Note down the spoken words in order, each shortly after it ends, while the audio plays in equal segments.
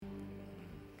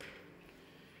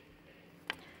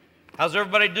How's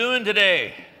everybody doing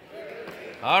today?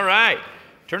 All right.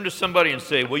 Turn to somebody and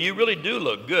say, well, you really do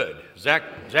look good. Zach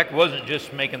wasn't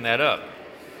just making that up.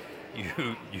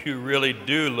 You really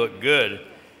do look good.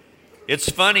 It's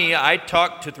funny, I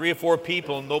talked to 3 or 4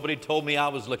 people and nobody told me I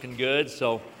was looking good,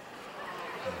 so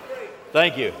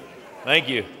thank you.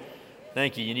 You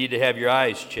need to have your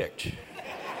eyes checked.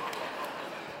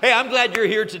 Hey, I'm glad you're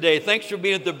here today. Thanks for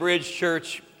being at the Bridge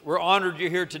Church. We're honored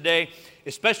you're here today,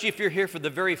 especially if you're here for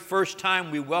the very first time.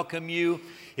 We welcome you.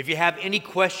 If you have any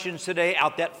questions today,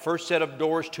 out that first set of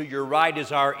doors to your right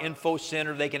is our info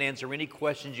center. They can answer any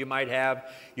questions you might have.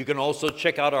 You can also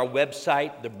check out our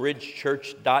website,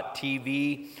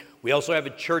 thebridgechurch.tv. We also have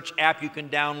a church app you can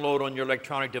download on your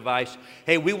electronic device.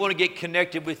 Hey, we want to get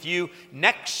connected with you.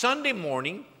 Next Sunday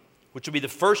morning, which will be the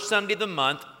first Sunday of the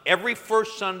month, every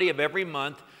first Sunday of every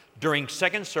month, during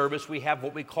second service, we have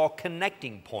what we call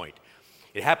Connecting Point.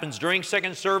 It happens during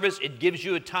second service. It gives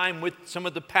you a time with some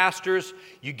of the pastors.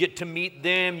 You get to meet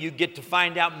them. You get to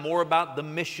find out more about the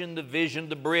mission, the vision,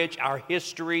 the bridge, our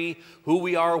history, who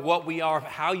we are, what we are,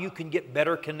 how you can get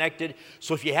better connected.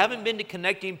 So if you haven't been to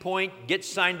Connecting Point, get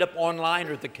signed up online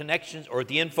or at the Connections or at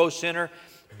the Info Center.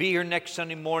 Be here next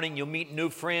Sunday morning. You'll meet new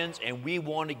friends, and we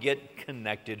want to get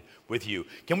connected with you.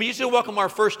 Can we just welcome our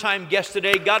first-time guest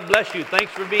today? God bless you.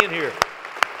 Thanks for being here.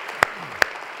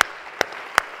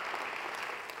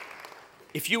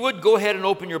 If you would, go ahead and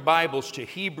open your Bibles to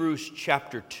Hebrews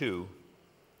chapter 2.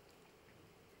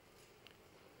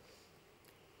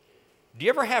 Do you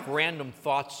ever have random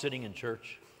thoughts sitting in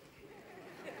church?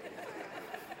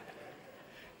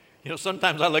 You know,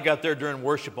 sometimes I look out there during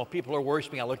worship, while people are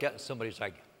worshiping, I look out and somebody's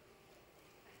like,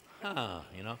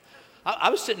 you know. I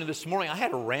was sitting there this morning, I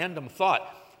had a random thought.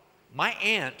 My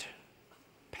Aunt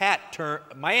Pat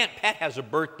has a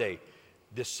birthday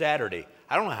this Saturday.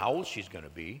 I don't know how old she's going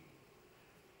to be.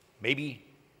 Maybe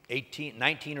 18,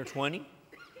 19 or 20?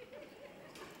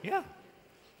 Yeah.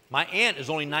 My aunt is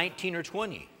only 19 or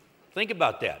 20. Think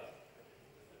about that.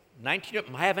 I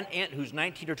have an aunt who's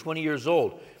 19 or 20 years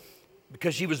old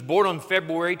because she was born on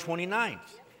February 29th,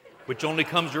 which only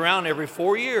comes around every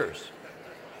 4 years.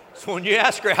 So when you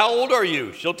ask her, how old are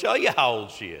you? She'll tell you how old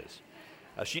she is.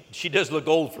 She does look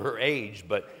old for her age,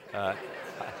 but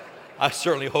I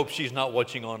certainly hope she's not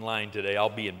watching online today. I'll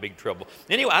be in big trouble.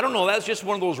 Anyway, I don't know. That's just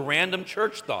one of those random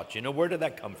church thoughts. You know, where did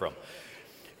that come from?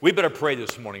 We better pray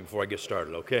this morning before I get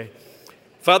started, okay?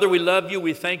 Father, we love you.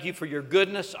 We thank you for your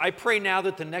goodness. I pray now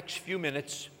that the next few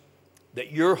minutes,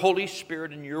 that your Holy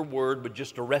Spirit and your word would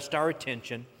just arrest our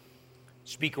attention,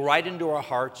 speak right into our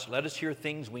hearts. Let us hear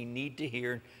things we need to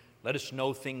hear. Let us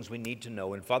know things we need to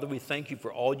know. And Father, we thank you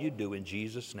for all you do. In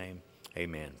Jesus' name,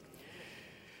 amen.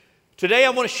 Today I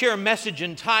want to share a message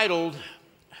entitled,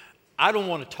 I don't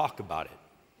want to talk about it.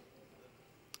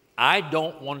 I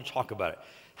don't want to talk about it.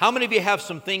 How many of you have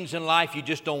some things in life you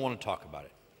just don't want to talk about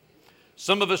it?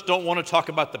 Some of us don't want to talk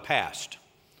about the past.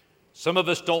 Some of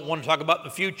us don't want to talk about the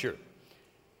future.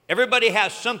 Everybody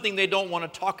has something they don't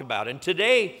want to talk about. And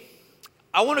today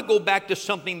I want to go back to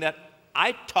something that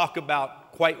I talk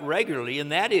about quite regularly,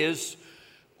 and that is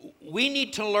we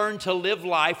need to learn to live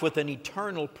life with an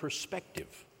eternal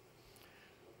perspective.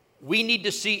 We need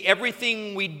to see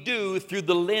everything we do through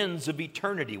the lens of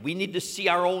eternity. We need to see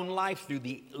our own life through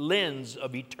the lens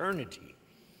of eternity.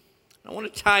 I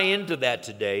want to tie into that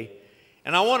today,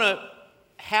 and I want to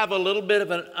have a little bit of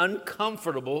an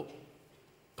uncomfortable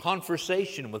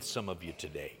conversation with some of you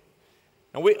today.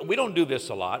 Now, we don't do this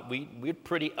a lot. We're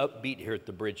pretty upbeat here at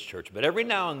the Bridge Church, but every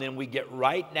now and then we get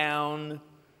right down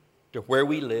to where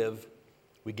we live.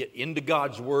 We get into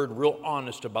God's Word, real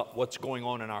honest about what's going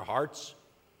on in our hearts,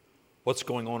 what's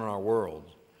going on in our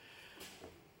world.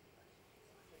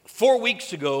 4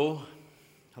 weeks ago,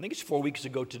 I think it's 4 weeks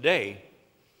ago today,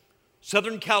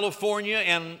 Southern California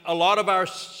and a lot of our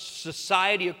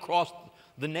society across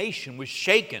the nation was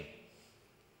shaken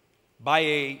by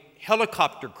a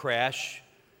helicopter crash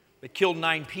that killed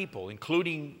 9 people,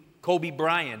 including Kobe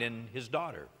Bryant and his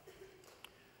daughter.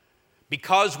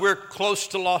 Because we're close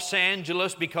to Los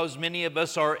Angeles, because many of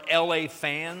us are LA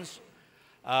fans,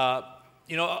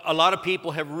 you know, a lot of people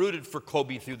have rooted for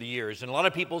Kobe through the years, and a lot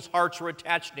of people's hearts were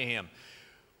attached to him.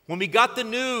 When we got the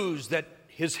news that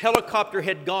his helicopter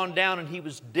had gone down and he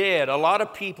was dead, a lot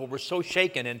of people were so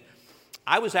shaken. And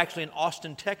I was actually in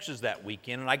Austin, Texas that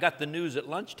weekend, and I got the news at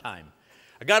lunchtime.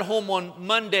 I got home on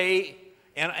Monday,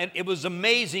 and it was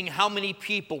amazing how many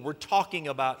people were talking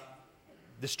about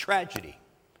this tragedy.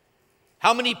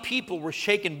 How many people were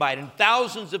shaken by it, and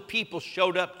thousands of people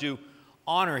showed up to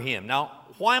honor him. Now,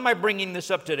 why am I bringing this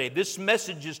up today? This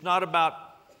message is not about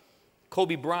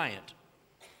Kobe Bryant.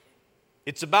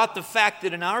 It's about the fact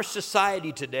that in our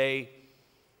society today,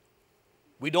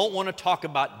 we don't want to talk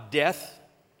about death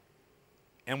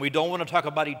and we don't want to talk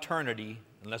about eternity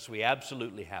unless we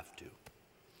absolutely have to.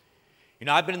 You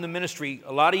know, I've been in the ministry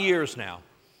a lot of years now,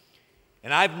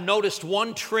 and I've noticed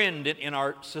one trend in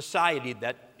our society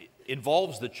that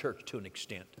involves the church to an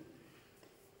extent.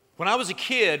 When I was a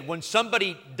kid, when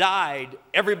somebody died,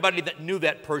 everybody that knew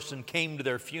that person came to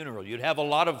their funeral. You'd have a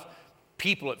lot of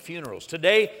people at funerals.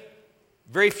 Today,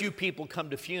 very few people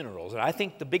come to funerals, and I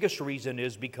think the biggest reason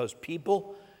is because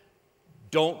people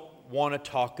don't want to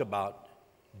talk about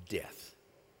death.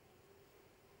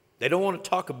 They don't want to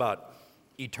talk about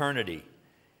eternity.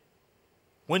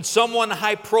 When someone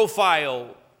high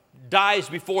profile dies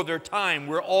before their time,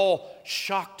 we're all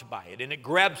shocked by it, and it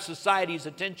grabs society's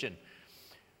attention.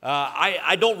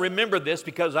 I don't remember this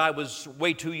because I was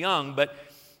way too young, but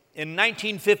in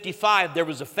 1955, there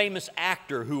was a famous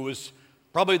actor who was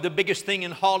probably the biggest thing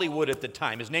in Hollywood at the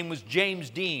time. His name was James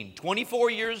Dean, 24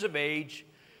 years of age,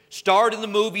 starred in the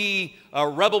movie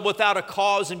Rebel Without a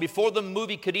Cause, and before the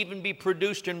movie could even be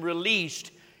produced and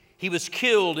released, he was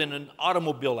killed in an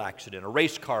automobile accident, a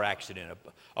race car accident,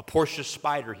 a Porsche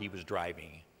Spyder he was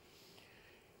driving.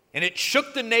 And it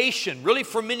shook the nation really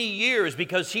for many years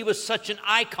because he was such an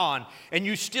icon. And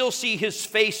you still see his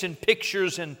face in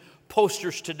pictures and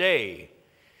posters today.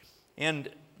 And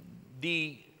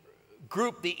the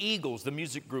group, the Eagles, the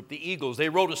music group, the Eagles, they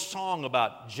wrote a song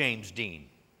about James Dean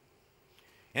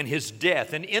and his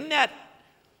death. And in that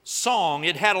song,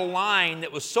 it had a line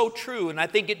that was so true, and I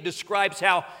think it describes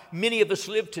how many of us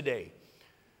live today.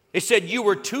 They said, "You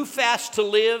were too fast to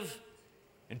live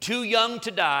and too young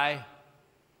to die.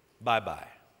 Bye-bye."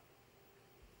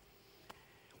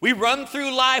 We run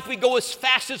through life, we go as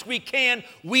fast as we can,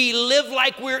 we live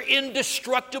like we're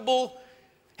indestructible.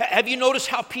 Have you noticed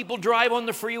how people drive on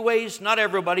the freeways? Not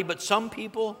everybody, but some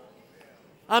people.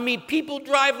 I mean, people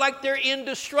drive like they're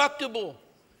indestructible.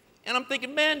 And I'm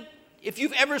thinking, man, if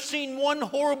you've ever seen one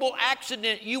horrible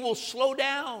accident, you will slow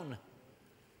down.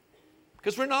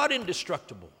 Because we're not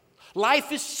indestructible.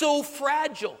 Life is so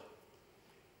fragile.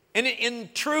 And in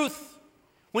truth,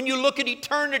 when you look at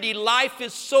eternity, life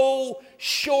is so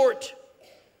short,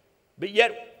 but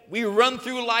yet we run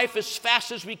through life as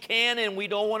fast as we can and we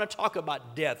don't want to talk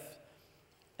about death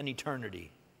and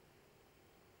eternity.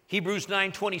 Hebrews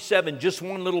 9:27, just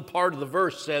one little part of the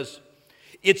verse says,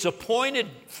 "It's appointed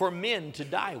for men to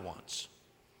die once."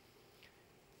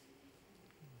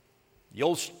 The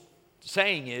old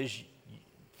saying is,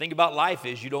 think about life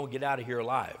is, you don't get out of here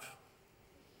alive.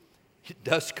 It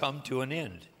does come to an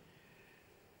end.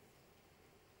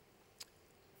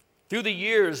 Through the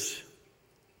years,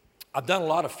 I've done a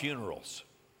lot of funerals.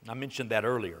 I mentioned that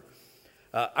earlier.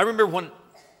 I remember when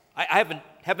I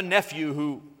have a nephew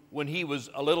who, when he was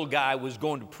a little guy, was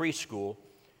going to preschool.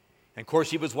 And of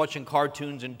course, he was watching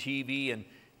cartoons and TV. And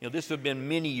this would have been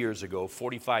many years ago,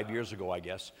 45 years ago, I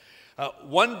guess.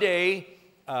 One day,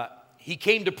 he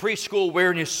came to preschool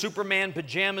wearing his Superman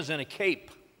pajamas and a cape.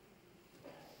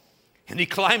 And he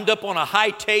climbed up on a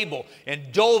high table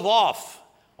and dove off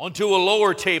onto a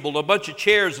lower table, a bunch of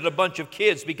chairs and a bunch of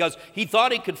kids, because he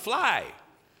thought he could fly.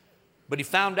 But he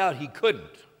found out he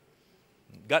couldn't.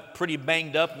 Got pretty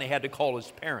banged up and they had to call his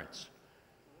parents.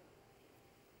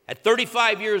 At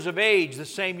 35 years of age, the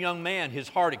same young man, his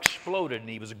heart exploded and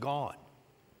he was gone.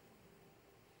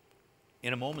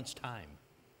 In a moment's time.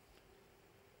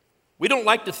 We don't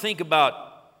like to think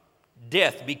about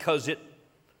death because it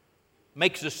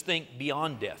makes us think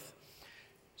beyond death.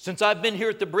 Since I've been here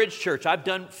at the Bridge Church, I've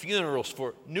done funerals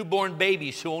for newborn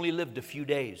babies who only lived a few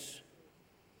days.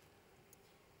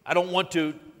 I don't want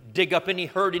to dig up any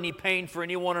hurt, any pain for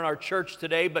anyone in our church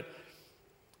today, but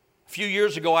a few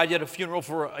years ago I did a funeral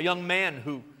for a young man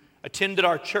who attended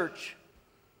our church,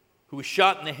 who was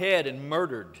shot in the head and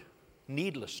murdered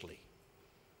needlessly.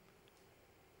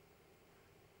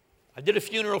 I did a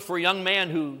funeral for a young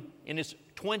man who, in his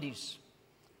 20s,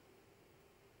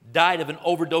 died of an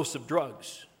overdose of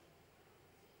drugs.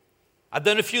 I've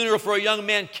done a funeral for a young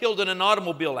man killed in an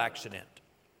automobile accident.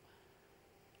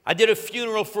 I did a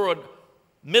funeral for a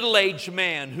middle-aged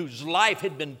man whose life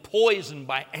had been poisoned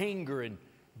by anger and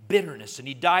bitterness, and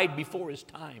he died before his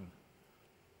time.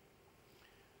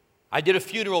 I did a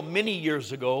funeral many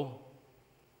years ago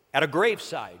at a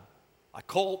graveside.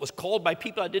 Was called by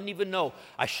people I didn't even know.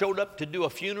 I showed up to do a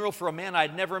funeral for a man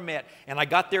I'd never met, and I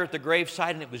got there at the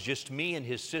graveside, and it was just me and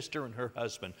his sister and her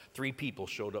husband. 3 people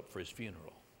showed up for his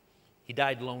funeral. He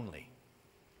died lonely.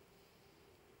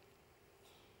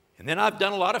 And then I've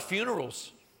done a lot of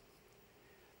funerals.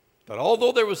 But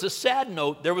although there was a sad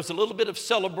note, there was a little bit of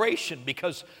celebration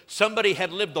because somebody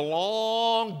had lived a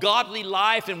long, godly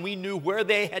life and we knew where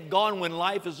they had gone when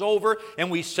life is over, and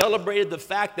we celebrated the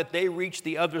fact that they reached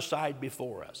the other side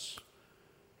before us.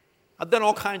 I've done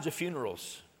all kinds of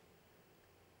funerals.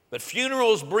 But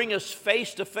funerals bring us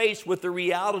face to face with the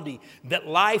reality that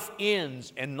life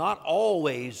ends, and not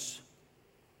always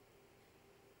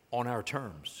on our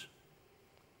terms.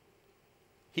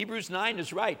 Hebrews 9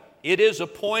 is right. It is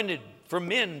appointed for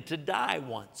men to die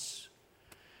once.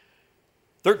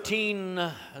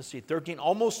 13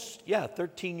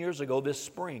 years ago this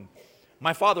spring,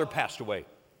 my father passed away.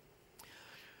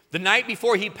 The night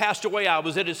before he passed away, I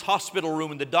was at his hospital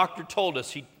room, and the doctor told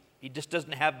us he just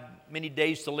doesn't have many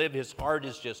days to live. His heart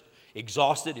is just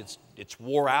exhausted. It's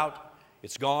wore out.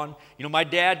 It's gone. You know, my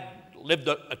dad lived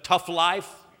a tough life.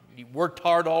 He worked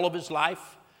hard all of his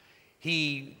life.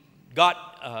 He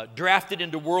got drafted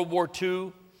into World War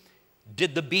II,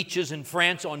 did the beaches in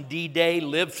France on D-Day,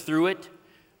 lived through it.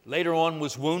 Later on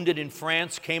was wounded in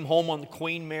France, came home on the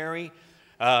Queen Mary.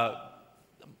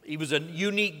 He was a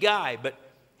unique guy, but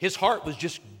his heart was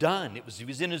just done. He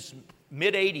was in his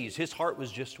mid-80s. His heart was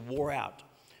just wore out.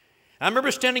 And I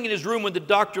remember standing in his room when the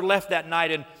doctor left that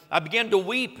night, and I began to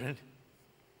weep. And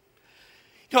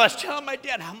I was telling my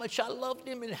dad how much I loved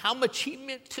him and how much he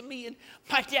meant to me. And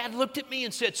my dad looked at me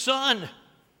and said, "Son,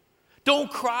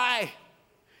 don't cry.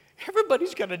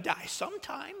 Everybody's going to die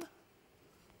sometime."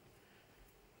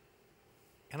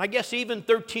 And I guess even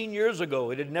 13 years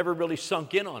ago, it had never really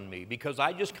sunk in on me because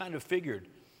I just kind of figured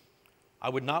I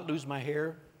would not lose my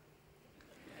hair.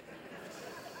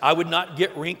 I would not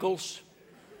get wrinkles.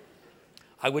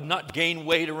 I would not gain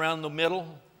weight around the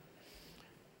middle.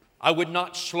 I would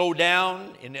not slow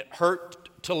down and it hurt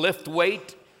to lift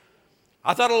weight.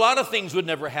 I thought a lot of things would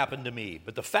never happen to me.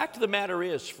 But the fact of the matter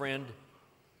is, friend,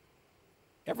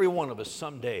 every one of us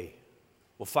someday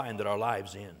will find that our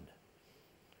lives end.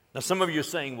 Now, some of you are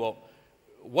saying, well,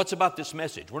 what's about this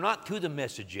message? We're not through the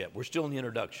message yet. We're still in the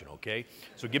introduction, okay?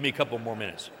 So give me a couple more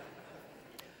minutes.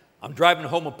 I'm driving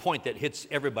home a point that hits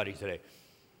everybody today.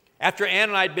 After Ann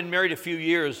and I had been married a few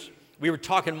years, we were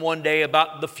talking one day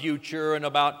about the future and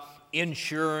about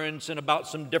insurance and about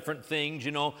some different things,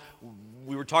 you know.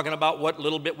 We were talking about what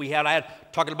little bit we had. I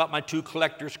had talking about my 2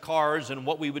 collector's cars and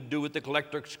what we would do with the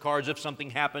collector's cars if something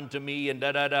happened to me and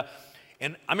da-da-da.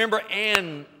 And I remember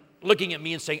Ann looking at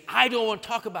me and saying, "I don't want to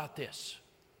talk about this."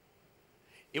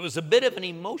 It was a bit of an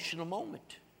emotional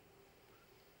moment.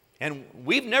 And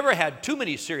we've never had too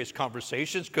many serious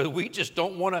conversations because we just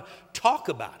don't want to talk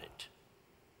about it.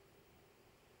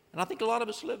 And I think a lot of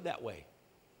us live that way.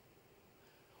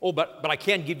 Oh, but I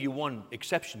can give you one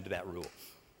exception to that rule.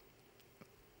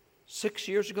 6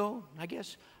 years ago, I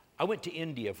guess, I went to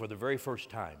India for the very first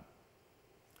time.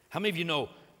 How many of you know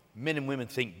men and women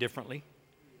think differently?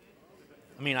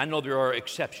 I mean, I know there are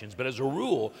exceptions, but as a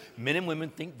rule, men and women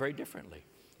think very differently.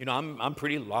 You know, I'm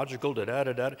pretty logical,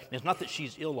 da-da-da-da. And it's not that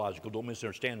she's illogical, don't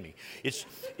misunderstand me.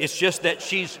 It's just that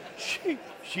she's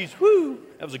woo.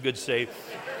 That was a good save.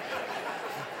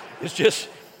 It's just,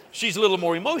 she's a little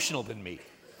more emotional than me.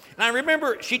 And I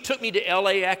remember she took me to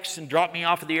LAX and dropped me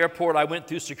off at the airport. I went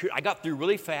through security. I got through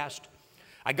really fast.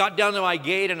 I got down to my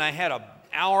gate and I had an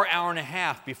hour and a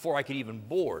half before I could even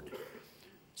board.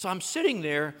 So I'm sitting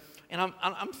there and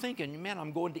I'm thinking, man,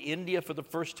 I'm going to India for the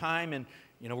first time, and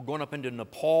you know, we're going up into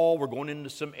Nepal. We're going into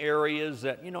some areas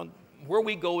that, you know, where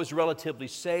we go is relatively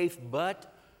safe,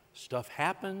 but stuff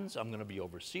happens. I'm going to be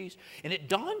overseas. And it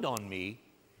dawned on me,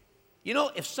 you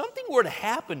know, if something were to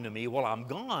happen to me while I'm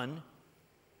gone,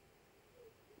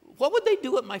 what would they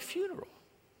do at my funeral?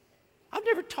 I've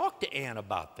never talked to Ann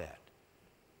about that.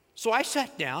 So I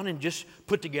sat down and just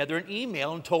put together an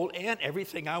email and told Ann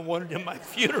everything I wanted in my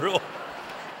funeral.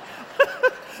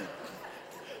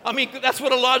 I mean, that's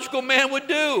what a logical man would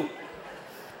do.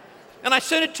 And I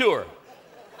sent it to her.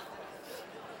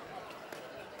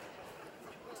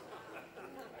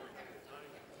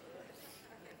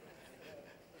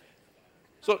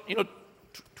 So, you know,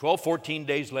 12, 14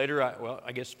 days later,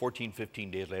 I guess 14,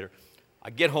 15 days later, I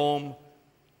get home,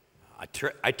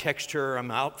 I text her,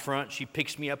 I'm out front, she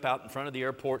picks me up out in front of the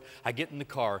airport, I get in the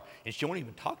car, and she won't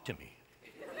even talk to me.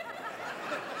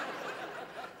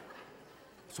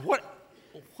 So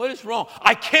what is wrong?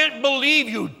 I can't believe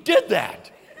you did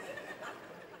that.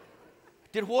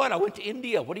 Did what? I went to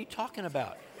India. What are you talking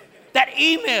about? That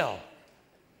email.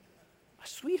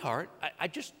 Sweetheart, I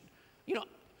just, you know,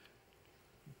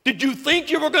 did you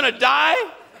think you were going to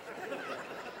die?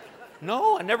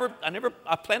 No,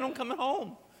 I planned on coming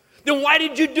home. Then why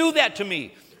did you do that to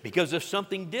me? Because if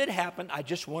something did happen, I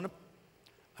just want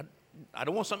to, I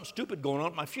don't want something stupid going on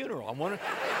at my funeral.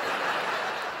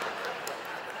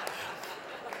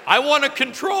 I want to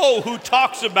control who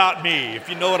talks about me, if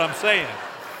you know what I'm saying.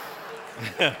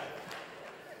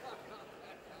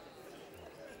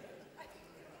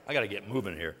 I got to get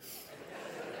moving here.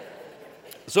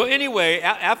 So anyway,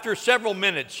 after several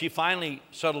minutes, she finally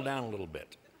settled down a little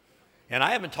bit. And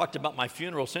I haven't talked about my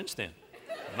funeral since then.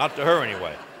 Not to her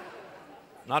anyway.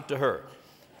 Not to her.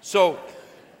 So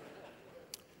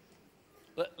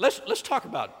let's talk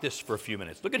about this for a few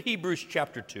minutes. Look at Hebrews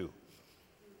chapter 2.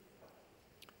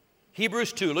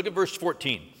 Hebrews 2, look at verse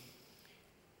 14.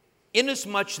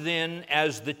 Inasmuch then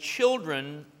as the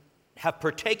children have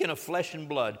partaken of flesh and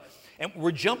blood, and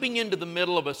we're jumping into the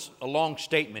middle of a long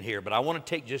statement here, but I want to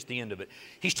take just the end of it.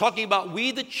 He's talking about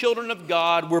we, the children of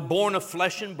God, were born of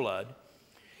flesh and blood.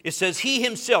 It says he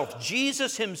himself,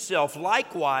 Jesus himself,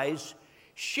 likewise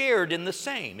shared in the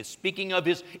same. It's speaking of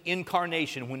his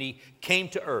incarnation when he came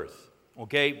to earth.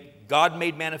 Okay, God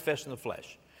made manifest in the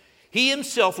flesh. He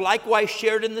himself likewise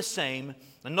shared in the same,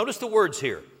 and notice the words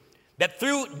here, that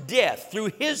through death,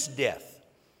 through his death,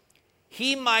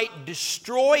 he might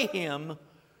destroy him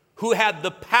who had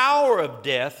the power of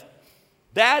death,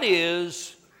 that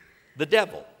is, the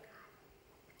devil.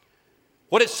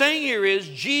 What it's saying here is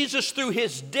Jesus, through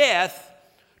his death,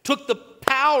 took the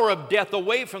power of death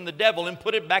away from the devil and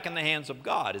put it back in the hands of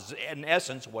God, is in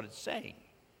essence what it's saying.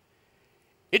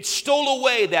 It stole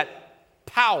away that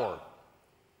power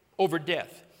over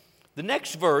death. The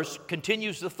next verse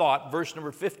continues the thought, verse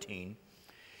number 15.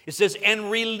 It says,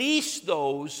 and release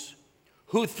those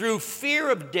who through fear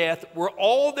of death were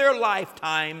all their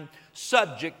lifetime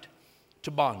subject to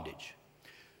bondage.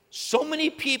 So many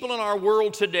people in our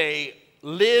world today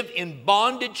live in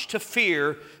bondage to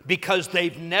fear because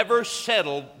they've never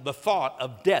settled the thought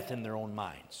of death in their own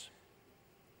minds.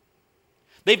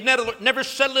 They've never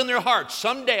settled in their hearts,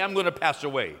 someday I'm going to pass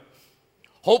away.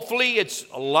 Hopefully it's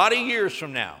a lot of years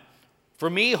from now. For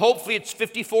me, hopefully it's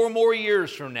 54 more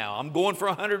years from now. I'm going for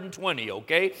 120,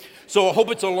 okay? So I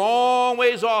hope it's a long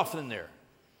ways off in there.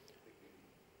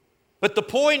 But the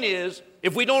point is,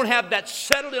 if we don't have that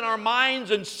settled in our minds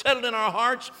and settled in our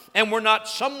hearts, and we're not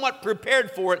somewhat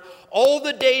prepared for it, all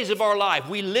the days of our life,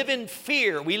 we live in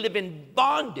fear, we live in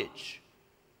bondage,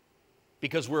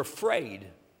 because we're afraid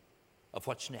of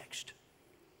what's next.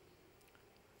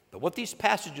 But what these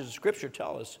passages of Scripture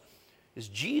tell us is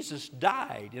Jesus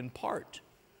died in part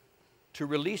to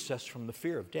release us from the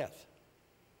fear of death.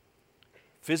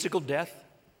 Physical death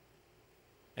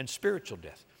and spiritual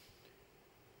death.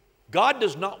 God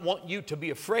does not want you to be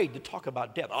afraid to talk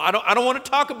about death. I don't want to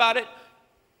talk about it.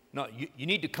 No, you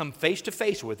need to come face to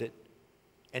face with it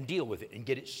and deal with it and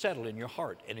get it settled in your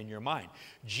heart and in your mind.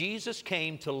 Jesus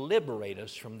came to liberate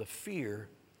us from the fear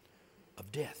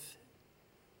of death.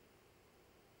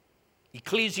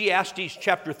 Ecclesiastes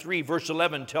chapter 3 verse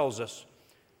 11 tells us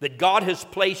that God has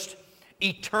placed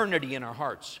eternity in our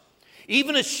hearts.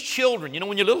 Even as children,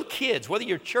 when you're little kids, whether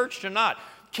you're churched or not,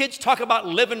 kids talk about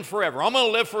living forever. I'm going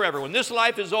to live forever. When this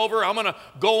life is over, I'm going to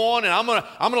go on and I'm going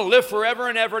to live forever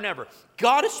and ever and ever.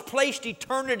 God has placed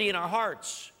eternity in our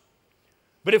hearts.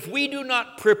 But if we do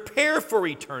not prepare for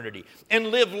eternity and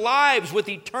live lives with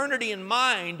eternity in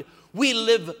mind, we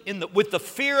live with the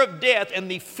fear of death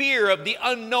and the fear of the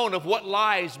unknown of what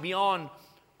lies beyond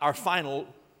our final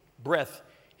breath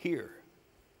here.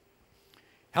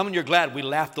 How many are glad we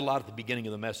laughed a lot at the beginning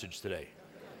of the message today?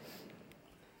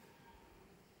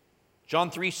 John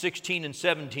 3:16 and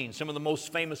 17, some of the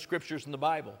most famous scriptures in the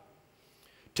Bible,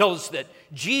 tell us that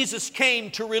Jesus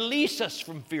came to release us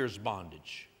from fear's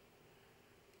bondage.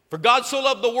 For God so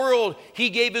loved the world, he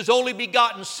gave his only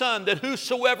begotten Son, that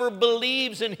whosoever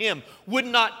believes in him would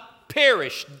not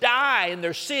perish, die in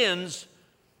their sins,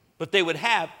 but they would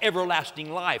have everlasting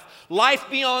life. Life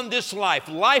beyond this life,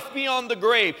 life beyond the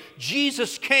grave.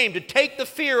 Jesus came to take the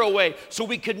fear away so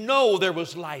we could know there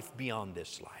was life beyond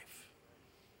this life.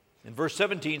 And verse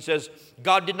 17 says,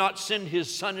 God did not send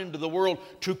his Son into the world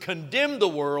to condemn the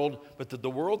world, but that the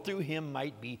world through him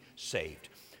might be saved.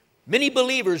 Many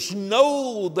believers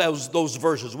know those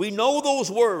verses. We know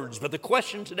those words, but the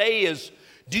question today is,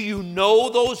 do you know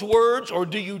those words or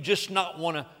do you just not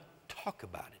want to talk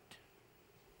about it?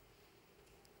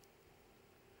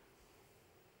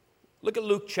 Look at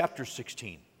Luke chapter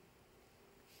 16.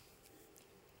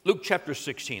 Luke chapter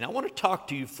 16. I want to talk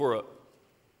to you for a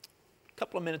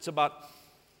couple of minutes about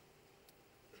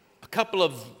a couple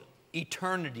of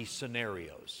eternity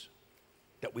scenarios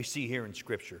that we see here in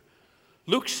Scripture.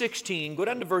 Luke 16, go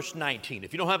down to verse 19.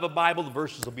 If you don't have a Bible, the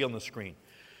verses will be on the screen.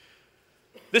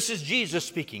 This is Jesus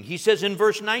speaking. He says in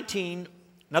verse 19,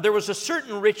 Now there was a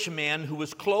certain rich man who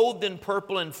was clothed in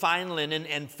purple and fine linen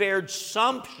and fared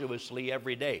sumptuously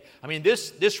every day. I mean,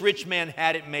 this rich man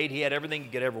had it made. He had everything he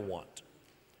could ever want.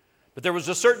 But there was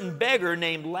a certain beggar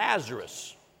named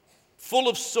Lazarus, full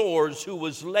of sores, who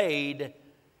was laid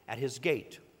at his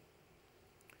gate,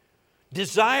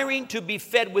 desiring to be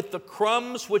fed with the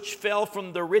crumbs which fell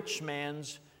from the rich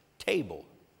man's table.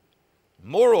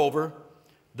 Moreover,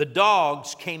 the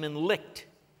dogs came and licked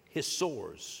his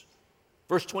sores.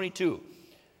 Verse 22,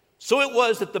 so it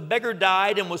was that the beggar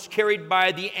died and was carried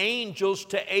by the angels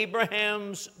to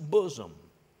Abraham's bosom.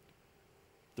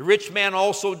 The rich man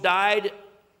also died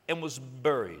and was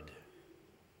buried.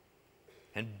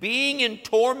 And being in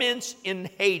torments in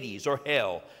Hades, or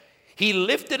hell, he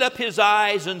lifted up his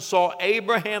eyes and saw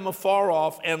Abraham afar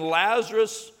off and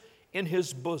Lazarus in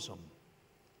his bosom.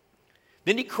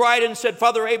 Then he cried and said,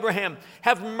 Father Abraham,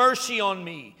 have mercy on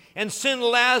me, and send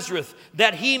Lazarus,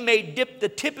 that he may dip the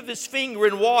tip of his finger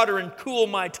in water and cool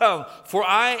my tongue, for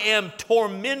I am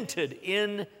tormented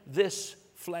in this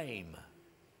flame.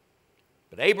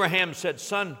 But Abraham said,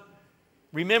 Son,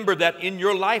 remember that in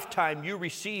your lifetime you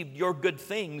received your good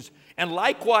things, and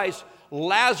likewise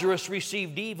Lazarus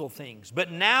received evil things.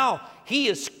 But now he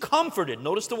is comforted.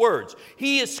 Notice the words.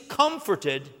 He is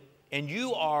comforted, and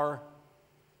you are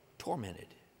tormented.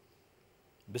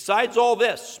 Besides all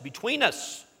this, between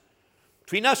us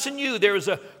and you, there is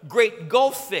a great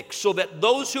gulf fixed, so that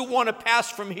those who want to pass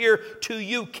from here to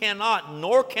you cannot,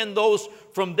 nor can those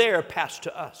from there pass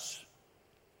to us.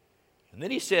 And then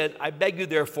he said, I beg you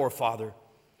therefore, Father,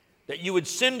 that you would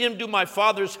send him to my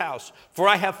father's house, for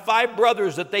I have 5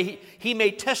 brothers, that he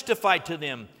may testify to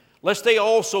them, lest they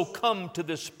also come to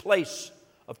this place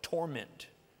of torment.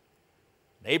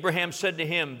 And Abraham said to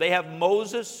him, they have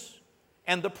Moses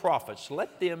and the prophets,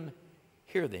 let them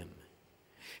hear them.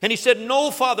 And he said, no,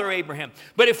 Father Abraham,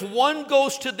 but if one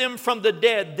goes to them from the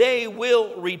dead, they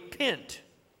will repent.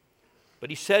 But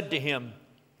he said to him,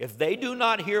 if they do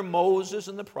not hear Moses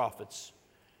and the prophets,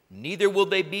 neither will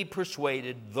they be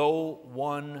persuaded, though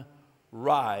one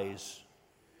rise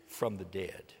from the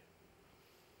dead.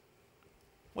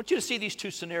 I want you to see these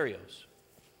 2 scenarios.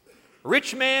 A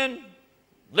rich man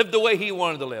lived the way he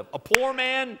wanted to live. A poor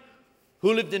man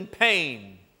who lived in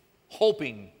pain,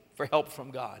 hoping for help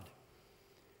from God.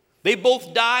 They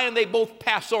both die and they both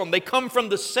pass on. They come from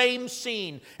the same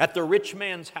scene at the rich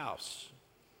man's house.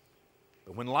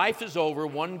 But when life is over,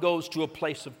 one goes to a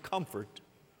place of comfort.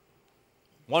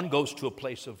 One goes to a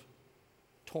place of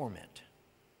torment.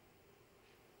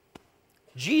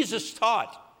 Jesus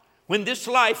taught, when this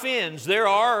life ends, there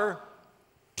are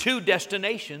 2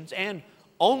 destinations and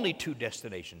only 2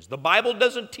 destinations. The Bible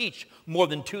doesn't teach more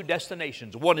than 2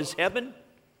 destinations. One is heaven,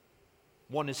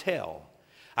 one is hell.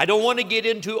 I don't want to get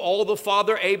into all the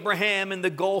Father Abraham and the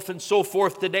gulf and so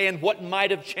forth today and what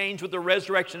might have changed with the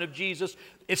resurrection of Jesus.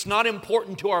 It's not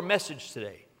important to our message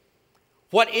today.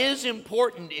 What is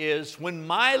important is when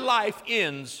my life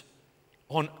ends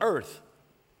on earth,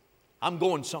 I'm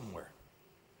going somewhere.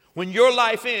 When your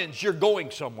life ends, you're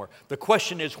going somewhere. The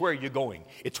question is, where are you going?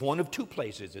 It's one of 2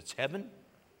 places. It's heaven,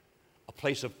 a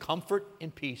place of comfort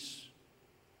and peace,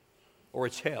 or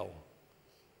it's hell,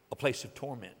 a place of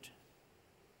torment.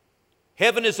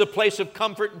 Heaven is a place of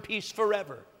comfort and peace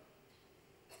forever.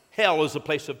 Hell is a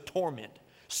place of torment.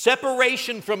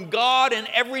 Separation from God and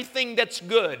everything that's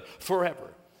good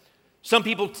forever. Some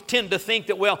people tend to think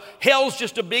that, well, hell's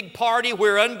just a big party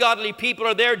where ungodly people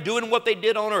are there doing what they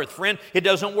did on earth. Friend, it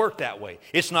doesn't work that way.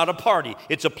 It's not a party.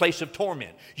 It's a place of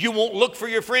torment. You won't look for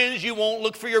your friends. You won't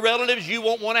look for your relatives. You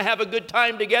won't want to have a good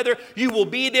time together. You will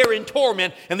be there in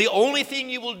torment, and the only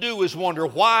thing you will do is wonder,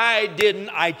 why didn't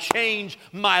I change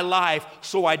my life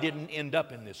so I didn't end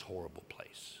up in this horrible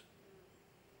place?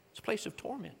 It's a place of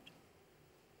torment.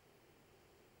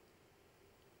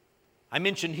 I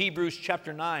mentioned Hebrews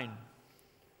chapter 9.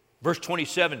 Verse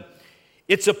 27,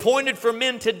 it's appointed for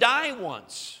men to die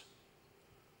once.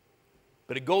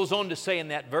 But it goes on to say in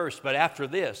that verse, but after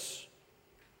this,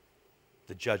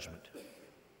 the judgment.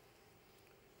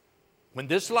 When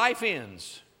this life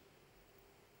ends,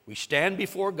 we stand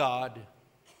before God,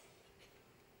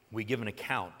 we give an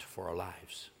account for our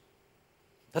lives.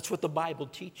 That's what the Bible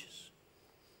teaches.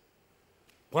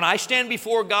 When I stand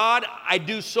before God, I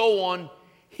do so on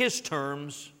His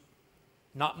terms,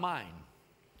 not mine.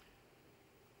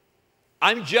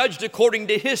 I'm judged according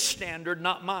to His standard,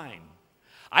 not mine.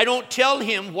 I don't tell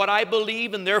Him what I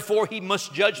believe, and therefore He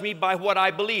must judge me by what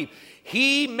I believe.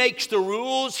 He makes the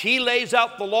rules. He lays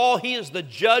out the law. He is the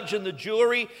judge and the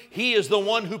jury. He is the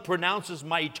one who pronounces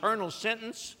my eternal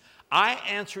sentence. I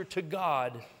answer to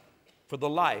God for the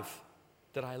life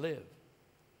that I live.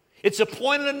 It's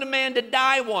appointed unto man to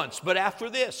die once, but after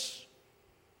this,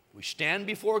 we stand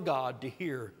before God to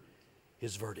hear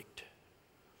His verdict.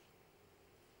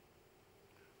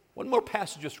 One more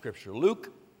passage of Scripture,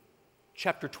 Luke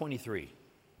chapter 23.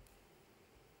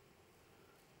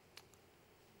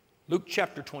 Luke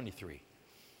chapter 23.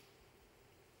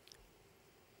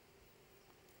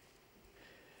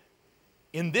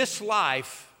 In this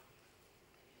life,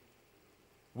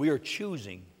 we are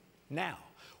choosing now.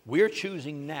 We're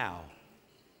choosing now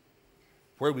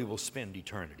where we will spend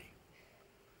eternity.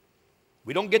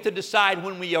 We don't get to decide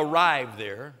when we arrive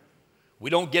there. We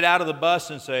don't get out of the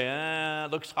bus and say,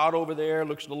 it looks hot over there,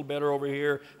 looks a little better over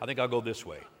here. I think I'll go this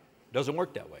way. It doesn't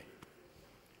work that way.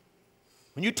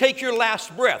 When you take your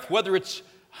last breath, whether it's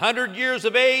 100 years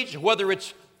of age, whether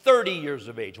it's 30 years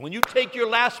of age, when you take your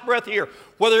last breath here,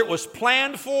 whether it was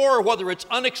planned for or whether it's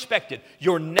unexpected,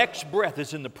 your next breath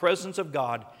is in the presence of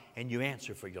God and you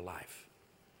answer for your life.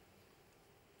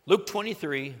 Luke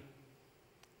 23,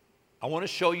 I want to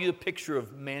show you a picture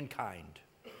of mankind.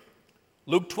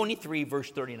 Luke 23,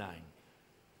 verse 39.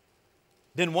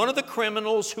 Then one of the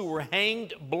criminals who were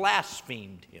hanged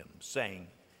blasphemed him, saying,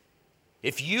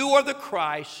 "If you are the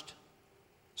Christ,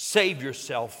 save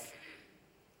yourself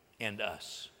and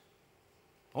us."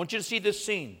 I want you to see this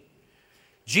scene.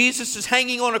 Jesus is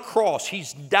hanging on a cross.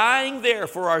 He's dying there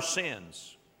for our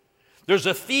sins. There's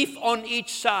a thief on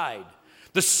each side.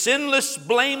 The sinless,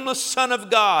 blameless Son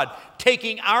of God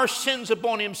taking our sins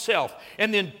upon Himself.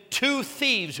 And then two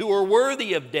thieves who are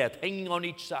worthy of death hanging on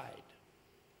each side.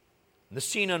 And the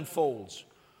scene unfolds.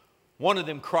 One of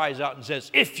them cries out and says,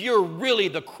 "If you're really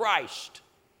the Christ,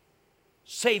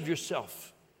 save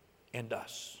yourself and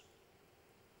us."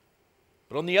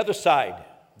 But on the other side,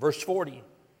 verse 40,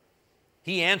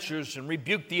 he answers and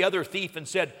rebuked the other thief and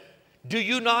said, "Do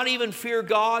you not even fear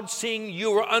God, seeing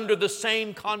you are under the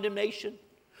same condemnation?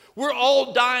 We're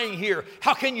all dying here.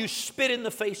 How can you spit in the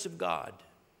face of God?"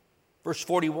 Verse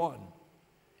 41,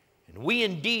 "And we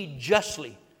indeed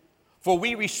justly, for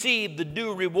we receive the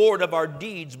due reward of our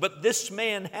deeds, but this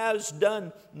man has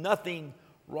done nothing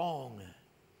wrong."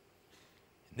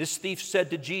 And this thief said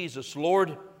to Jesus,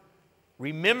 "Lord,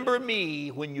 remember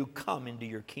me when you come into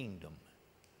your kingdom."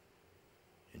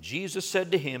 And Jesus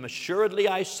said to him, "Assuredly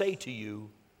I say to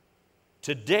you,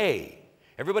 today,"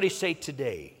 everybody say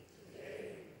today.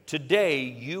 Today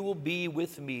you will be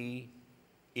with me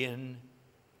in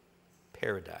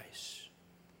paradise.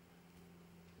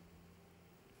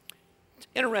 It's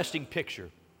an interesting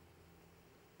picture.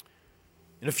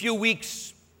 In a few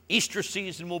weeks, Easter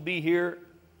season will be here.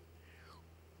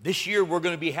 This year we're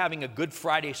going to be having a Good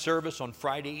Friday service on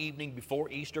Friday evening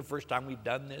before Easter. First time we've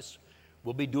done this.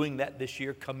 We'll be doing that this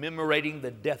year, commemorating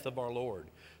the death of our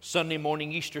Lord. Sunday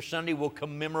morning, Easter Sunday, we'll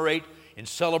commemorate and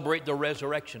celebrate the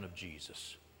resurrection of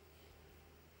Jesus.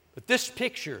 But this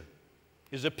picture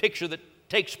is a picture that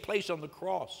takes place on the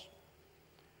cross.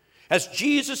 As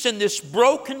Jesus in this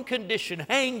broken condition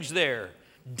hangs there,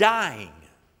 dying,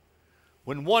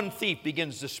 when one thief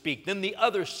begins to speak, then the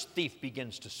other thief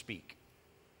begins to speak.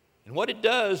 And what it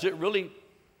does, it really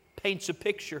paints a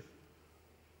picture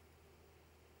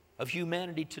of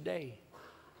humanity today.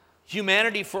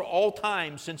 Humanity for all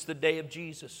time since the day of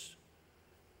Jesus.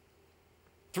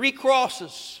 3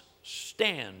 crosses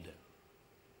stand.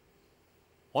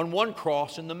 On one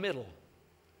cross in the middle,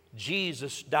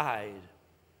 Jesus died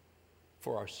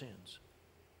for our sins.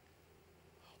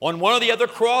 On one of the other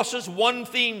crosses, one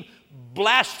thief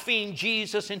blasphemed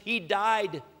Jesus and he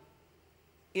died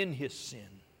in his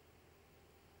sin.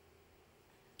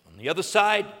 On the other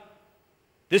side,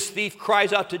 this thief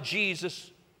cries out to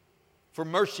Jesus for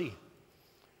mercy,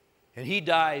 and he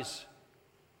dies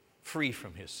free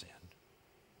from his sin.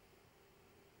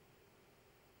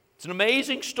 It's an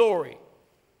amazing story.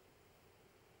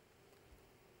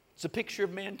 It's a picture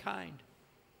of mankind.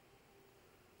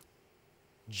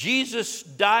 Jesus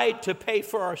died to pay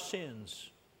for our sins,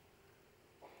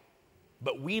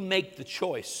 but we make the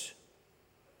choice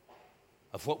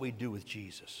of what we do with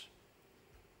Jesus.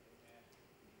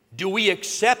 Do we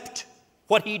accept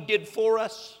what He did for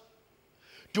us?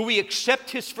 Do we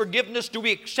accept His forgiveness? Do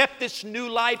we accept this new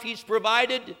life He's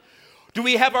provided? Do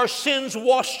we have our sins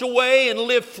washed away and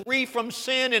live free from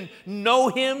sin and know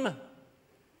Him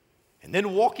and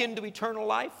then walk into eternal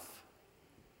life?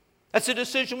 That's a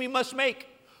decision we must make.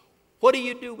 What do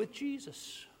you do with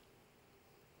Jesus?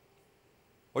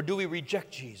 Or do we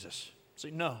reject Jesus?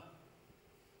 Say, no.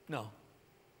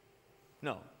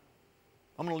 I'm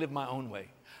going to live my own way.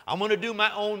 I'm going to do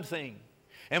my own thing.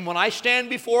 And when I stand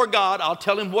before God, I'll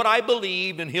tell Him what I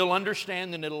believe, and He'll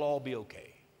understand, and it'll all be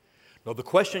okay. No, the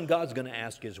question God's going to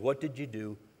ask is, what did you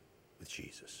do with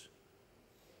Jesus?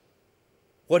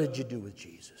 What did you do with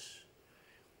Jesus?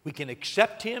 We can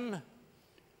accept him,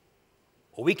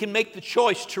 or we can make the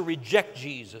choice to reject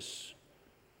Jesus,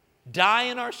 die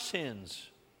in our sins,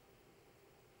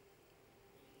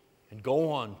 and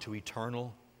go on to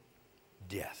eternal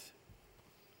death.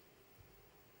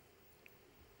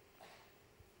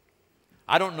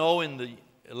 I don't know in the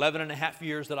 11 and a half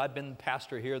years that I've been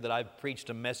pastor here that I've preached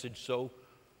a message so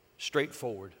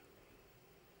straightforward.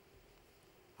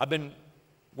 I've been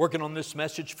working on this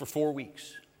message for 4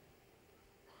 weeks,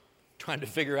 trying to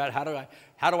figure out how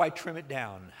do I trim it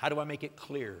down? How do I make it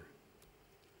clear?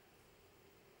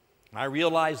 I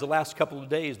realized the last couple of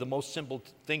days the most simple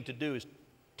thing to do is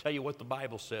tell you what the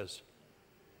Bible says,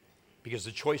 because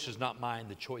the choice is not mine,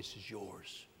 the choice is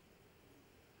yours.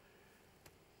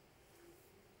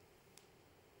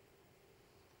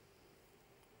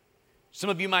 Some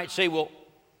of you might say, well,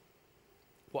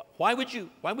 why would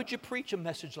you preach a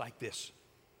message like this?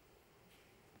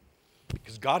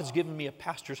 Because God has given me a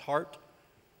pastor's heart.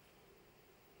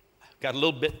 I've got a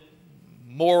little bit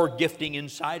more gifting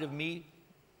inside of me.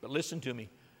 But listen to me,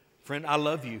 friend, I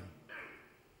love you.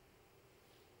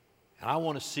 And I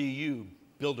want to see you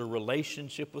build a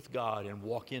relationship with God and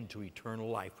walk into eternal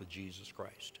life with Jesus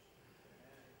Christ.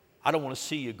 I don't want to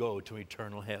see you go to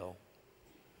eternal hell.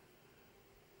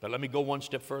 But let me go one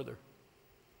step further.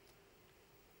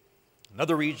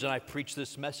 Another reason I preach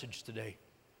this message today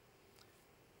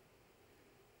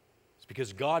is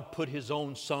because God put his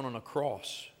own son on a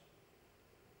cross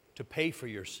to pay for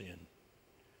your sin.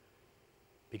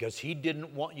 Because he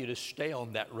didn't want you to stay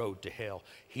on that road to hell.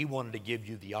 He wanted to give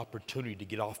you the opportunity to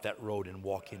get off that road and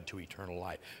walk into eternal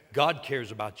life. God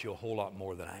cares about you a whole lot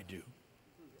more than I do.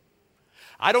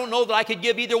 I don't know that I could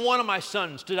give either one of my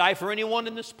sons to die for anyone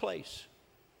in this place.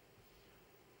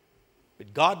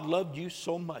 But God loved you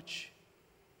so much,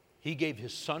 he gave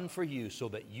his son for you so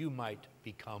that you might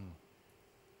become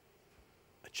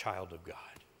a child of God.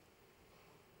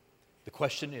 The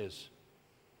question is,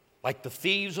 like the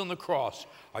thieves on the cross,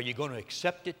 are you going to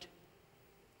accept it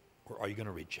or are you going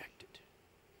to reject it?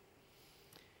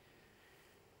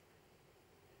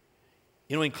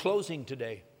 You know, in closing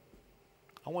today,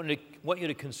 I want you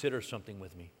to consider something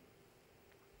with me.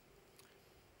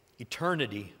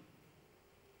 Eternity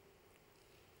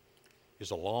is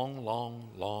a long, long,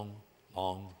 long,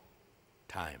 long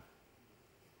time.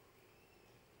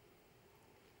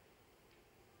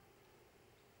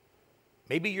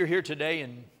 Maybe you're here today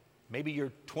and maybe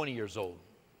you're 20 years old.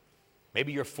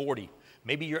 Maybe you're 40.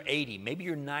 Maybe you're 80. Maybe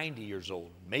you're 90 years old.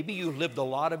 Maybe you've lived a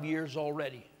lot of years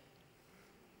already.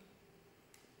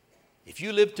 If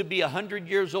you live to be 100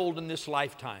 years old in this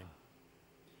lifetime,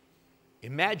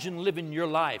 imagine living your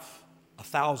life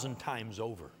 1,000 times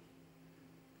over.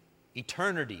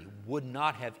 Eternity would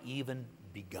not have even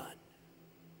begun.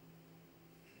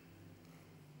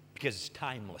 Because it's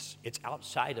timeless. It's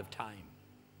outside of time.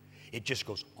 It just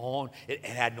goes on. It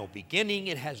had no beginning.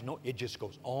 It just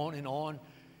goes on and on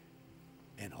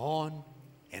and on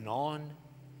and on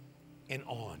and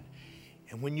on.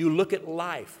 And when you look at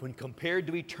life, when compared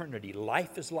to eternity,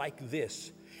 life is like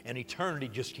this, and eternity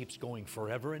just keeps going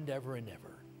forever and ever and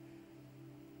ever.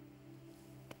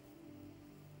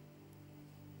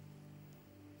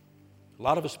 A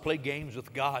lot of us play games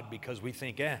with God because we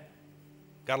think, got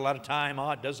a lot of time,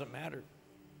 it doesn't matter.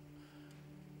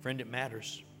 Friend, it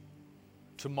matters.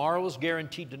 Tomorrow is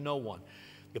guaranteed to no one.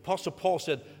 The Apostle Paul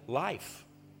said, life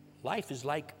is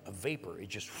like a vapor.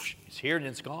 It's here and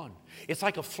it's gone. It's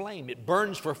like a flame. It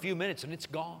burns for a few minutes and it's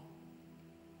gone.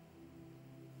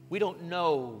 We don't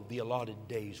know the allotted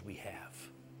days we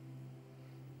have.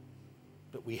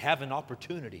 But we have an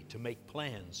opportunity to make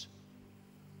plans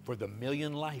for the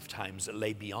million lifetimes that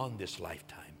lay beyond this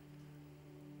lifetime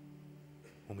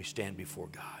when we stand before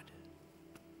God.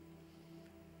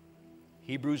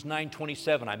 Hebrews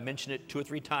 9:27, I mentioned it 2 or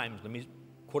 3 times. Let me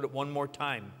quote it one more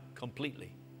time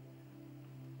completely.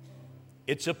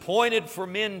 It's appointed for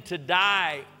men to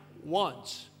die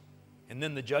once, and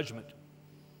then the judgment.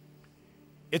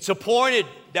 It's appointed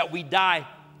that we die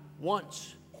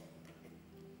once.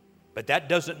 But that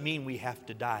doesn't mean we have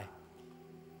to die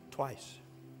twice.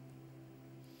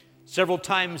 Several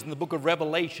times in the book of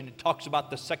Revelation, it talks about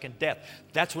the second death.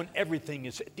 That's when everything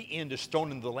is at the end is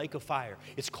thrown into the lake of fire.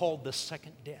 It's called the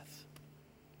second death.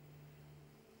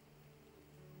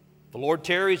 The Lord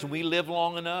tarries and we live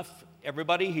long enough,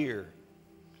 everybody here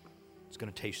is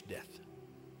going to taste death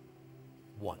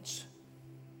once.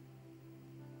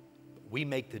 But we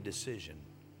make the decision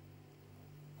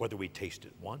whether we taste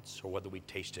it once or whether we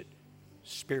taste it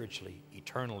spiritually,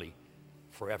 eternally,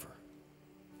 forever,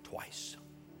 twice.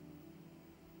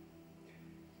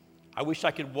 I wish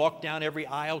I could walk down every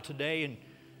aisle today and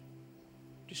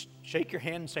just shake your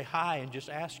hand and say hi and just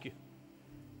ask you,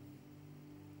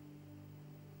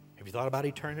 have you thought about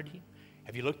eternity?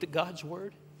 Have you looked at God's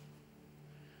Word?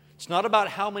 It's not about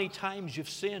how many times you've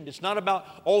sinned. It's not about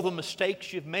all the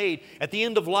mistakes you've made. At the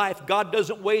end of life, God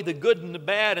doesn't weigh the good and the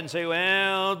bad and say,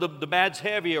 well, the bad's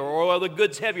heavier or the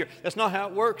good's heavier. That's not how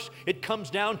it works. It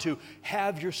comes down to,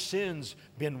 have your sins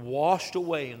been washed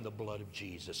away in the blood of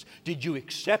Jesus? Did you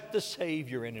accept the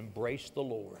Savior and embrace the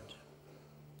Lord?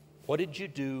 What did you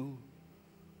do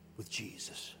with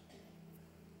Jesus?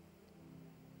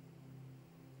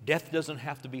 Death doesn't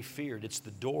have to be feared. It's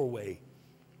the doorway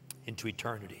into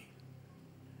eternity.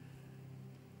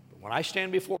 But when I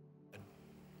stand before God,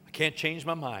 I can't change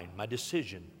my mind. My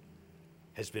decision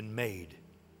has been made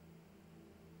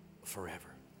forever.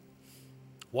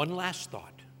 One last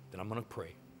thought, then I'm going to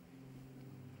pray.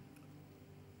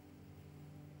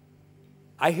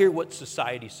 I hear what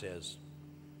society says.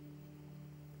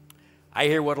 I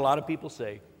hear what a lot of people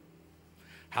say.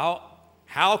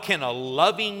 How can a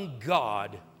loving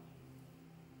God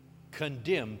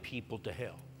condemn people to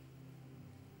hell?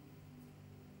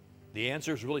 The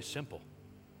answer is really simple.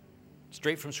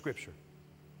 Straight from Scripture.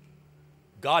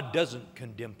 God doesn't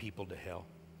condemn people to hell.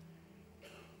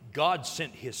 God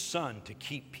sent His Son to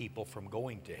keep people from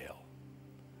going to hell.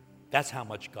 That's how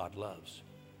much God loves.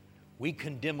 We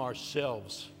condemn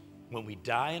ourselves when we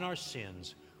die in our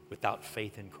sins without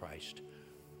faith in Christ.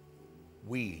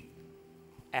 We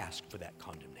ask for that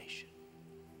condemnation.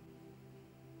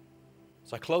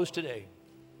 So I close today.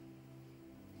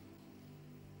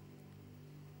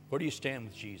 Where do you stand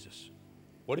with Jesus?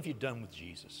 What have you done with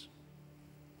Jesus?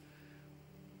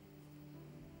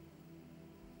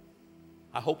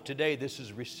 I hope today this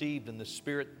is received in the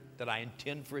spirit that I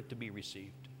intend for it to be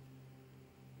received.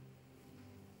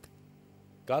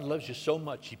 God loves you so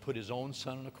much, He put His own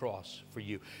Son on the cross for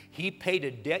you. He paid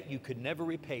a debt you could never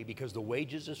repay because the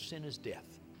wages of sin is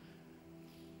death.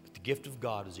 But the gift of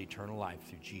God is eternal life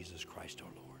through Jesus Christ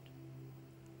our Lord.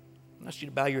 I ask you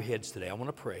to bow your heads today. I want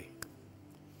to pray.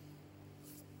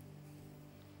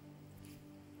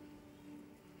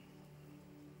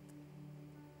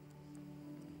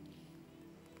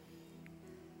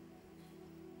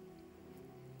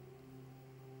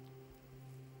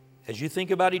 As you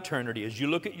think about eternity, as you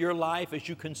look at your life, as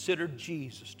you consider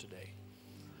Jesus today,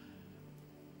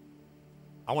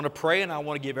 I want to pray, and I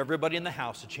want to give everybody in the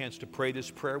house a chance to pray this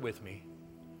prayer with me.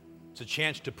 It's a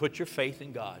chance to put your faith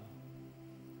in God.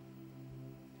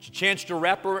 It's a chance to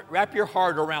wrap your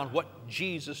heart around what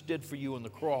Jesus did for you on the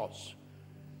cross.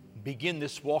 Begin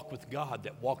this walk with God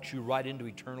that walks you right into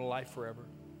eternal life forever.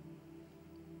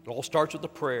 It all starts with a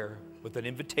prayer, with an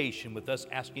invitation, with us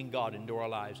asking God into our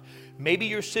lives. Maybe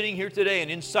you're sitting here today and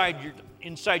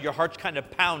inside your heart's kind of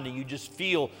pounding. You just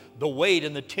feel the weight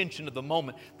and the tension of the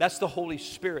moment. That's the Holy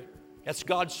Spirit. That's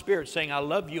God's Spirit saying, I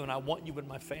love you and I want you in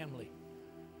my family.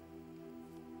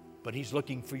 But He's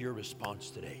looking for your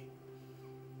response today.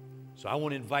 So I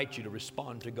want to invite you to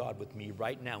respond to God with me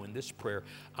right now in this prayer.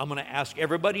 I'm going to ask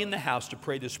everybody in the house to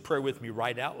pray this prayer with me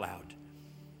right out loud.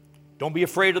 Don't be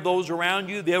afraid of those around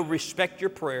you. They'll respect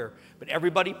your prayer. But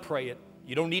everybody pray it.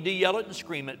 You don't need to yell it and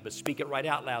scream it, but speak it right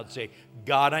out loud. Say,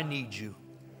 God, I need you.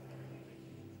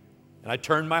 And I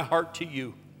turn my heart to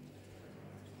you.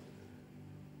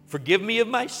 Forgive me of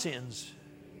my sins.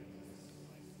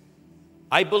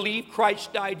 I believe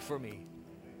Christ died for me.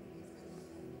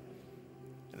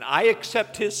 And I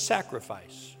accept His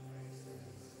sacrifice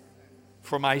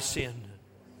for my sin.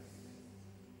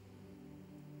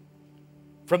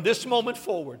 From this moment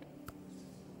forward,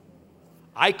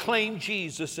 I claim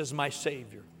Jesus as my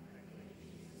Savior.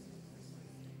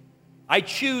 I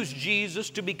choose Jesus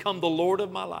to become the Lord of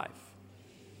my life.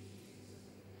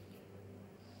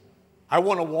 I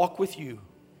want to walk with you.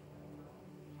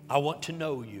 I want to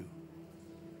know you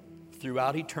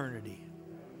throughout eternity.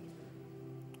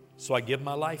 So I give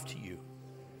my life to you.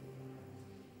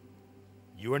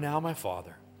 You are now my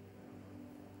Father.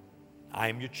 I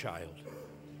am your child.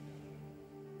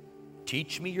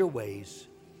 Teach me your ways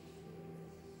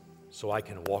so I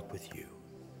can walk with you.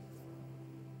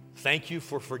 Thank you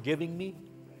for forgiving me.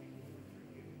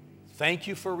 Thank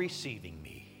you for receiving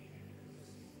me.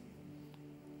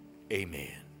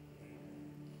 Amen.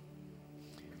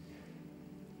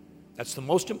 That's the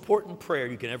most important prayer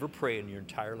you can ever pray in your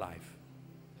entire life.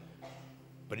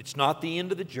 But it's not the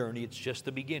end of the journey, it's just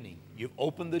the beginning. You've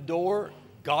opened the door,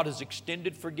 God has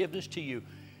extended forgiveness to you.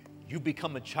 You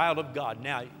become a child of God.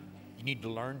 Now, you need to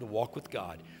learn to walk with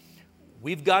God.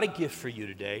 We've got a gift for you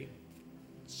today.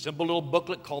 Simple little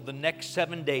booklet called The Next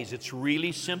 7 Days. It's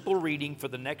really simple reading for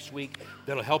the next week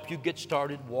that'll help you get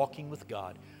started walking with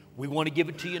God. We want to give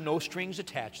it to you, no strings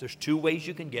attached. There's 2 ways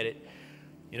you can get it.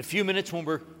 In a few minutes when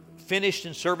we're finished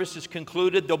and service is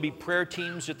concluded, there'll be prayer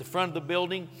teams at the front of the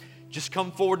building. Just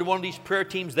come forward to one of these prayer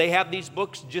teams. They have these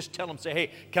books. Just tell them, say,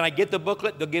 hey, can I get the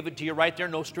booklet? They'll give it to you right there,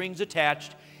 no strings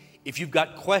attached. If you've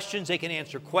got questions, they can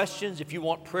answer questions. If you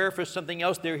want prayer for something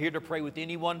else, they're here to pray with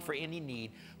anyone for any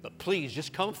need. But please,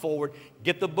 just come forward,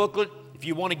 get the booklet. If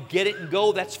you want to get it and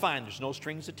go, that's fine. There's no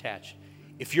strings attached.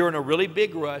 If you're in a really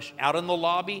big rush, out in the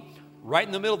lobby, right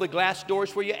in the middle of the glass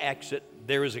doors where you exit,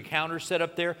 there is a counter set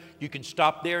up there. You can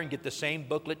stop there and get the same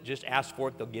booklet. Just ask for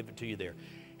it. They'll give it to you there.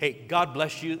 Hey, God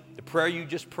bless you. The prayer you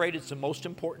just prayed, it's the most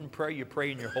important prayer you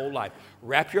pray in your whole life.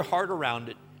 Wrap your heart around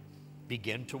it.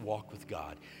 Begin to walk with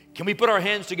God. Can we put our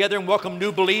hands together and welcome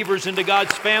new believers into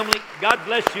God's family? God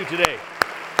bless you today.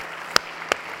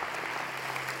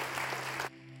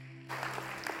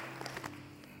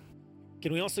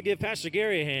 Can we also give Pastor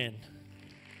Gary a hand?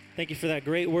 Thank you for that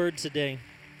great word today.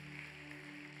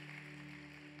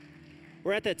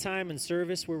 We're at that time in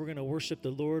service where we're going to worship the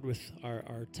Lord with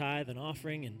our tithe and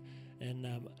offering, and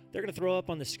they're going to throw up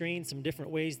on the screen some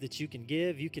different ways that you can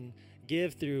give. You can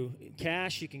give through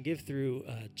cash, you can give through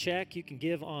check, you can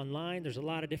give online. There's a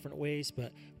lot of different ways,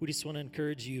 but we just want to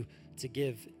encourage you to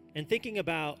give. And thinking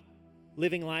about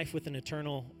living life with an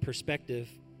eternal perspective,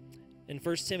 in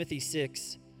 1 Timothy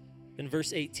 6, in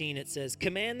verse 18, it says,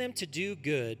 "Command them to do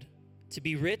good, to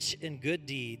be rich in good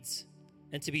deeds,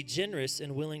 and to be generous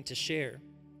and willing to share.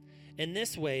 In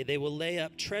this way, they will lay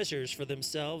up treasures for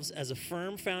themselves as a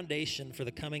firm foundation for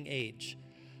the coming age,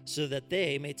 so that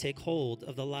they may take hold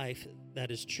of the life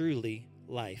that is truly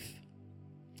life."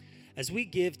 As we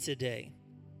give today,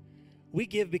 we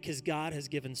give because God has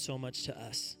given so much to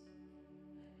us.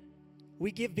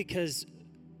 We give because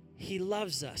He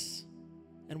loves us,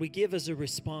 and we give as a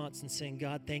response and saying,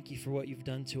 God, thank you for what you've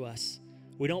done to us.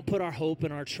 We don't put our hope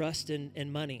and our trust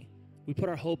in money. We put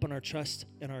our hope and our trust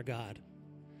in our God.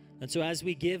 And so as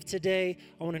we give today,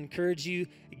 I want to encourage you,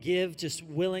 give, just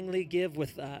willingly give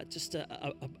with just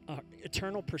a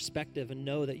eternal perspective, and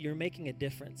know that you're making a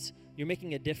difference. You're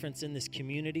making a difference in this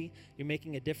community. You're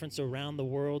making a difference around the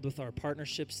world with our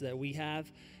partnerships that we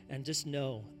have. And just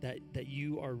know that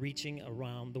you are reaching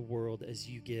around the world as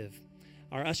you give.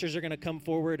 Our ushers are going to come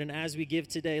forward, and as we give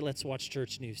today, let's watch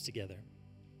church news together.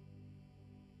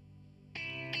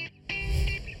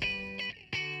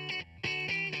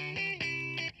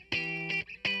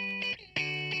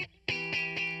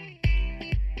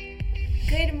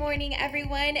 Good morning,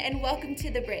 everyone, and welcome to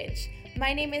The Bridge.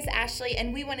 My name is Ashley,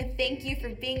 and we want to thank you for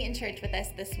being in church with us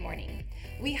this morning.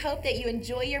 We hope that you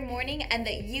enjoy your morning and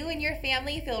that you and your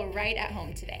family feel right at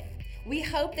home today. We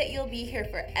hope that you'll be here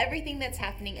for everything that's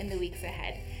happening in the weeks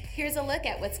ahead. Here's a look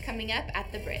at what's coming up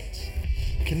at The Bridge.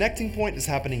 Connecting Point is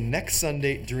happening next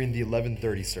Sunday during the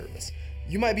 11:30 service.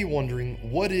 You might be wondering,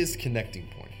 what is Connecting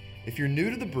Point? If you're new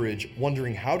to The Bridge,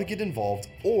 wondering how to get involved,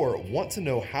 or want to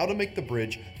know how to make The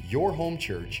Bridge your home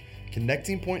church,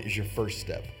 Connecting Point is your first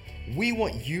step. We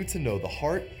want you to know the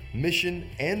heart, mission,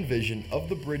 and vision of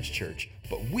The Bridge Church,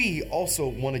 but we also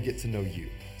want to get to know you.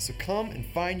 So come and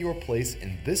find your place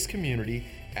in this community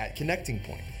at Connecting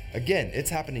Point. Again,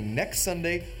 it's happening next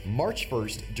Sunday, March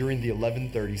 1st, during the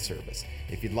 11:30 service.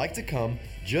 If you'd like to come,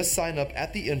 just sign up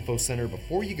at the info center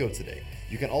before you go today.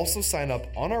 You can also sign up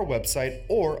on our website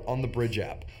or on the Bridge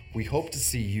app. We hope to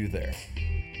see you there.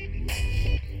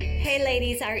 Hey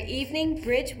ladies, our evening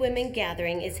Bridge Women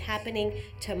Gathering is happening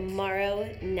tomorrow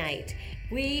night.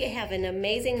 We have an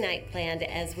amazing night planned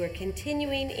as we're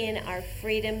continuing in our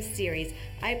Freedom series.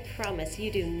 I promise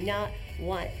you do not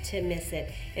want to miss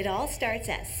it. It all starts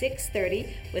at 6:30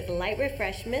 with light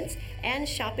refreshments and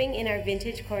shopping in our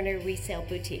Vintage Corner resale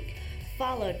boutique,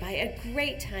 followed by a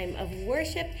great time of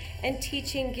worship and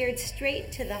teaching geared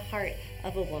straight to the heart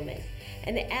of a woman.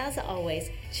 And as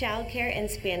always, childcare and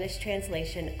Spanish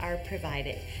translation are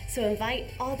provided. So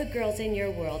invite all the girls in your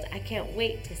world. I can't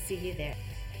wait to see you there.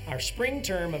 Our spring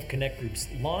term of Connect Groups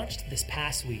launched this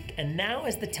past week, and now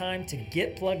is the time to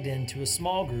get plugged into a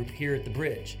small group here at The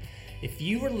Bridge. If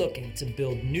you are looking to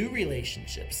build new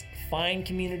relationships, find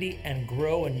community, and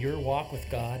grow in your walk with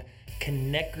God,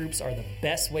 Connect Groups are the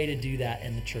best way to do that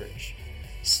in the church.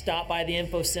 Stop by the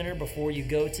info center before you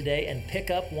go today and pick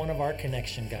up one of our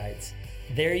connection guides.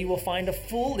 There you will find a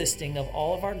full listing of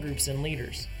all of our groups and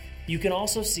leaders. You can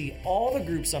also see all the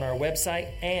groups on our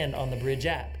website and on the Bridge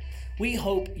app. We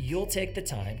hope you'll take the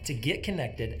time to get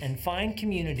connected and find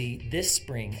community this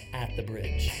spring at The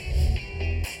Bridge.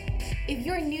 If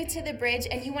you're new to the Bridge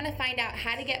and you want to find out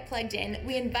how to get plugged in,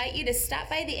 we invite you to stop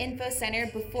by the info center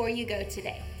before you go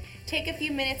today. Take a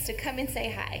few minutes to come and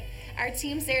say hi. Our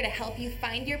team's there to help you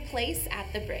find your place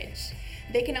at the Bridge.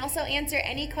 They can also answer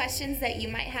any questions that you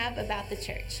might have about the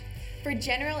church. For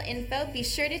general info, be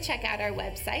sure to check out our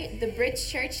website,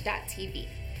 thebridgechurch.tv.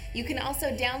 You can also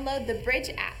download the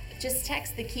Bridge app. Just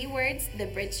text the keywords, the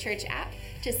Bridge Church app,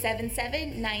 to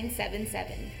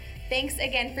 77977. Thanks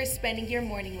again for spending your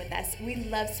morning with us. We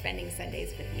love spending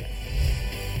Sundays with you.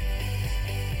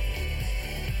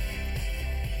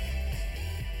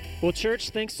 Well,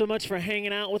 church, thanks so much for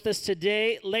hanging out with us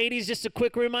today. Ladies, just a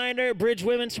quick reminder, Bridge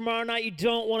Women tomorrow night. You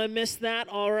don't want to miss that,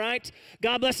 all right?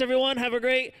 God bless everyone. Have a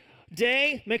great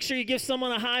day. Make sure you give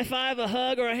someone a high five, a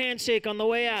hug, or a handshake on the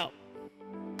way out.